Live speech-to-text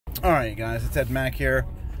Alright, guys, it's Ed Mack here.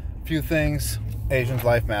 A few things. Asians'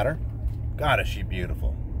 life matter. God, is she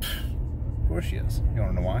beautiful. Of course she is. You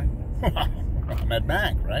want to know why? I'm Ed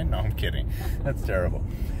Mack, right? No, I'm kidding. That's terrible.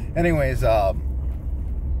 Anyways,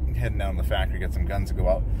 heading down to the factory, get some guns to go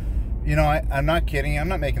out. You know, I'm not kidding. I'm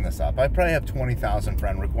not making this up. I probably have 20,000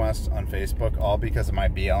 friend requests on Facebook, all because of my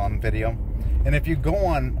BLM video. And if you go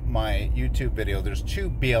on my YouTube video, there's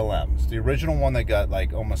two BLMs. The original one that got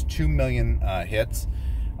like almost 2 million hits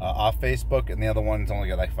off Facebook, and the other one's only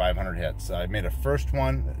got like 500 hits. I made a first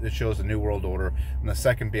one that shows the New World Order, and the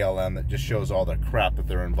second BLM that just shows all the crap that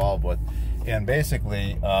they're involved with. And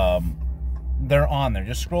basically, they're on there.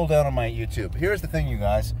 Just scroll down on my YouTube. Here's the thing, you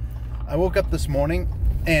guys. I woke up this morning,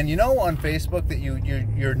 and you know on Facebook that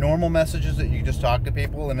your normal messages that you just talk to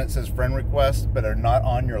people, and it says friend requests, but are not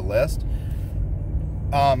on your list.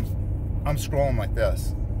 I'm scrolling like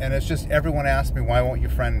this, and it's just everyone asks me, why won't you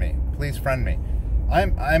friend me? Please friend me.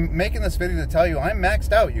 I'm making this video to tell you I'm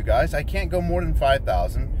maxed out, you guys. I can't go more than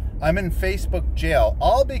 5,000. I'm in Facebook jail,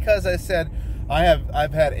 all because I said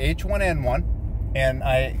I've had H1N1, and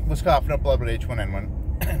I was coughing up blood with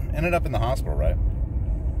H1N1. Ended up in the hospital, right?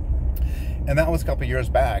 And that was a couple years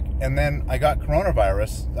back. And then I got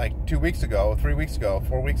coronavirus like 2 weeks ago, 3 weeks ago,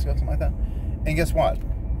 4 weeks ago, something like that. And guess what?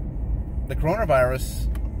 The coronavirus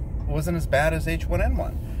wasn't as bad as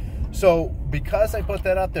H1N1. So because I put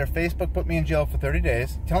that up there, Facebook put me in jail for 30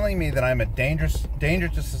 days, telling me that I'm a danger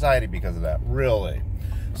to society because of that. Really?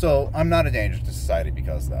 So I'm not a danger to society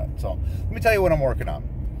because of that. So let me tell you what I'm working on.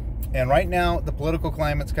 And right now, the political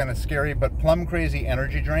climate's kind of scary, but Plum Crazy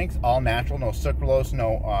energy drinks, all natural, no sucralose,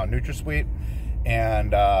 no NutraSweet,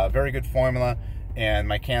 and very good formula. And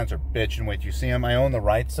my cans are bitching. Wait, you see them? I own the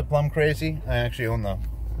rights to Plum Crazy. I actually own a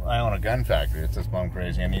gun factory. It says Plum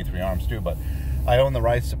Crazy and E3 Arms too, but I own the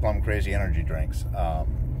rights to Plum Crazy energy drinks.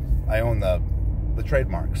 I own the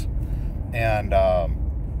trademarks, and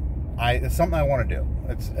it's something I want to do.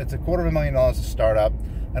 It's $250,000 to start up.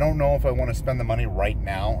 I don't know if I want to spend the money right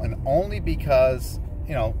now, and only because,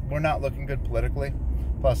 you know, we're not looking good politically.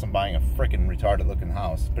 Plus, I'm buying a freaking retarded looking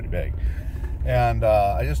house. It's pretty big. And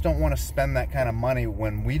I just don't want to spend that kind of money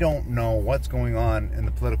when we don't know what's going on in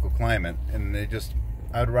the political climate. And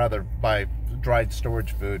I'd rather buy dried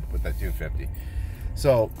storage food with that $250.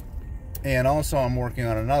 So, and also I'm working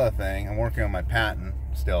on another thing. I'm working on my patent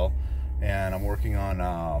still. And I'm working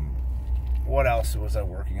on, what else was I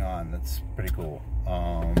working on that's pretty cool?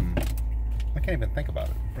 I can't even think about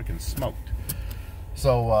it. Freaking smoked.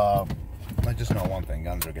 So, I just know one thing.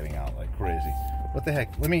 Guns are getting out like crazy. What the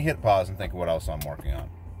heck? Let me hit pause and think of what else I'm working on.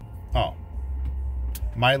 Oh.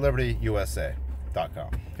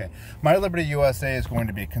 MyLibertyUSA.com. Okay. My Liberty USA is going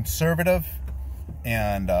to be conservative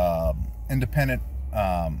and independent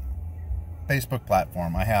Facebook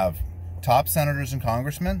platform. I have top senators and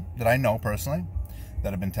congressmen that I know personally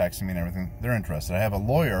that have been texting me and everything. They're interested. I have a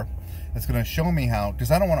lawyer that's going to show me how,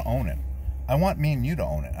 because I don't want to own it. I want me and you to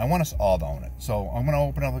own it. I want us all to own it. So I'm going to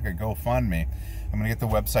open up like a GoFundMe. I'm going to get the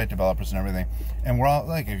website developers and everything. And we're all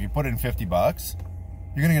like, if you put in $50,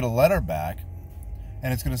 you're going to get a letter back,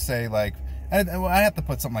 and it's going to say like, and I have to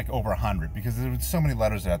put something like over 100 because there's so many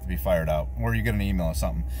letters that have to be fired out, or you get an email or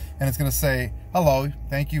something, and it's going to say, hello,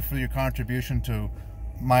 thank you for your contribution to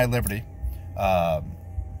My Liberty, My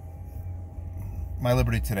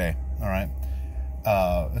Liberty Today. All right.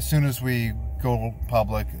 As soon as we go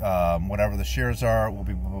public, whatever the shares are, will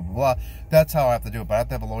be blah, blah, blah, blah. That's how I have to do it, but I have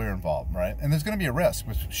to have a lawyer involved, right? And there's going to be a risk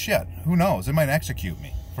with shit. Who knows? They might execute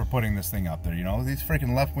me for putting this thing up there, you know? These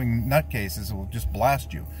freaking left-wing nutcases will just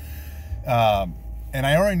blast you. And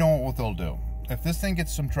I already know what they'll do. If this thing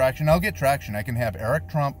gets some traction, I'll get traction. I can have Eric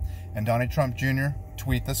Trump and Donnie Trump Jr.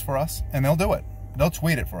 tweet this for us, and they'll do it. They'll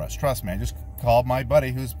tweet it for us. Trust me. I just called my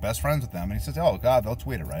buddy who's best friends with them, and he says, oh, God, they'll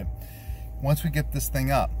tweet it, right? Once we get this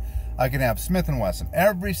thing up, I can have Smith & Wesson,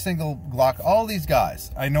 every single Glock, all these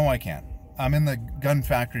guys. I know I can. I'm in the gun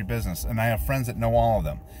factory business, and I have friends that know all of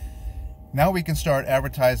them. Now we can start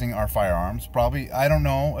advertising our firearms. Probably, I don't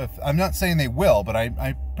know if, I'm not saying they will, but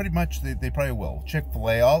I pretty much, they probably will.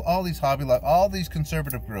 Chick-fil-A, all these Hobby Lobby, all these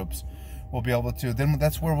conservative groups will be able to, then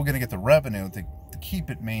that's where we're going to get the revenue to keep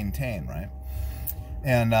it maintained, right?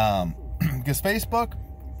 And because Facebook,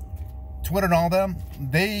 Twitter and all them,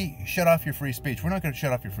 they shut off your free speech. We're not going to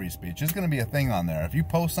shut off your free speech. There's going to be a thing on there. If you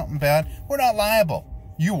post something bad, we're not liable.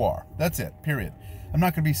 You are. That's it. Period. We're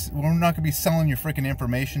not going to be selling your freaking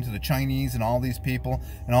information to the Chinese and all these people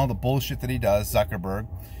and all the bullshit that he does, Zuckerberg.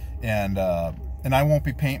 And I won't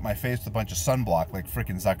be painting my face with a bunch of sunblock like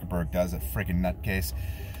freaking Zuckerberg does, that freaking nutcase.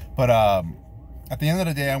 But at the end of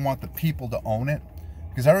the day, I want the people to own it,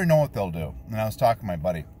 because I already know what they'll do. And I was talking to my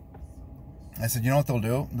buddy. I said, you know what they'll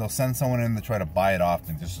do? They'll send someone in to try to buy it off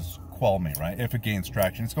and just quell me, right? If it gains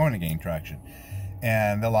traction, it's going to gain traction.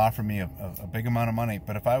 And they'll offer me a big amount of money.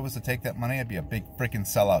 But if I was to take that money, I'd be a big freaking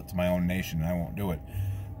sellout to my own nation, and I won't do it.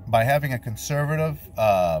 By having a conservative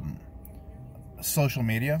social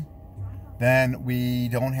media, then we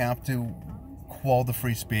don't have to quell the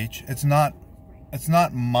free speech. It's not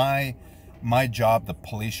my job to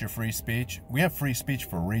police your free speech. We have free speech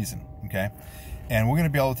for a reason, okay? And we're going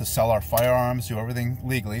to be able to sell our firearms, do everything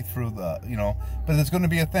legally through the, but there's going to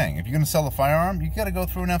be a thing. If you're going to sell a firearm, you got to go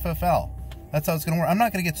through an FFL. That's how it's going to work. I'm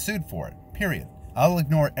not going to get sued for it, period. I'll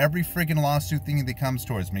ignore every friggin' lawsuit thing that comes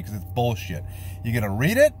towards me because it's bullshit. You're going to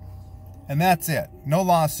read it, and that's it. No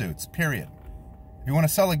lawsuits, period. If you want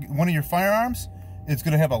to sell one of your firearms, it's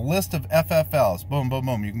going to have a list of FFLs. Boom, boom,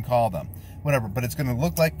 boom. You can call them. Whatever. But it's going to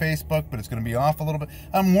look like Facebook, but it's going to be off a little bit.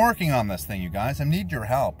 I'm working on this thing, you guys. I need your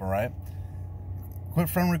help, all right? Quit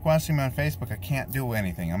friend requesting me on Facebook. I can't do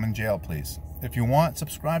anything. I'm in jail, please. If you want,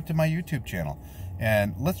 subscribe to my YouTube channel.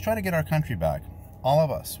 And let's try to get our country back. All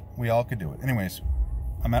of us. We all could do it. Anyways,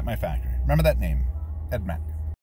 I'm at my factory. Remember that name, Ed Mack.